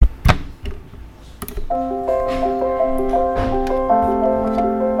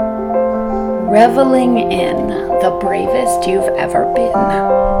Reveling in the bravest you've ever been,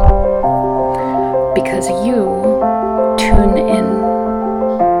 because you tune in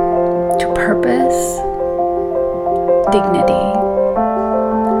to purpose, dignity,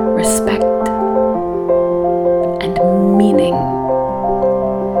 respect, and meaning.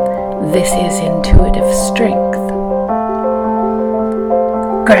 This is intuitive strength.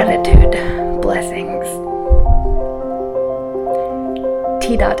 Gratitude. Blessings.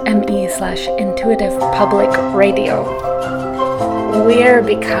 T.me/intuitive public radio. We're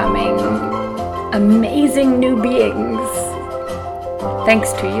becoming amazing new beings.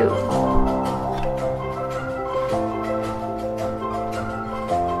 Thanks to you.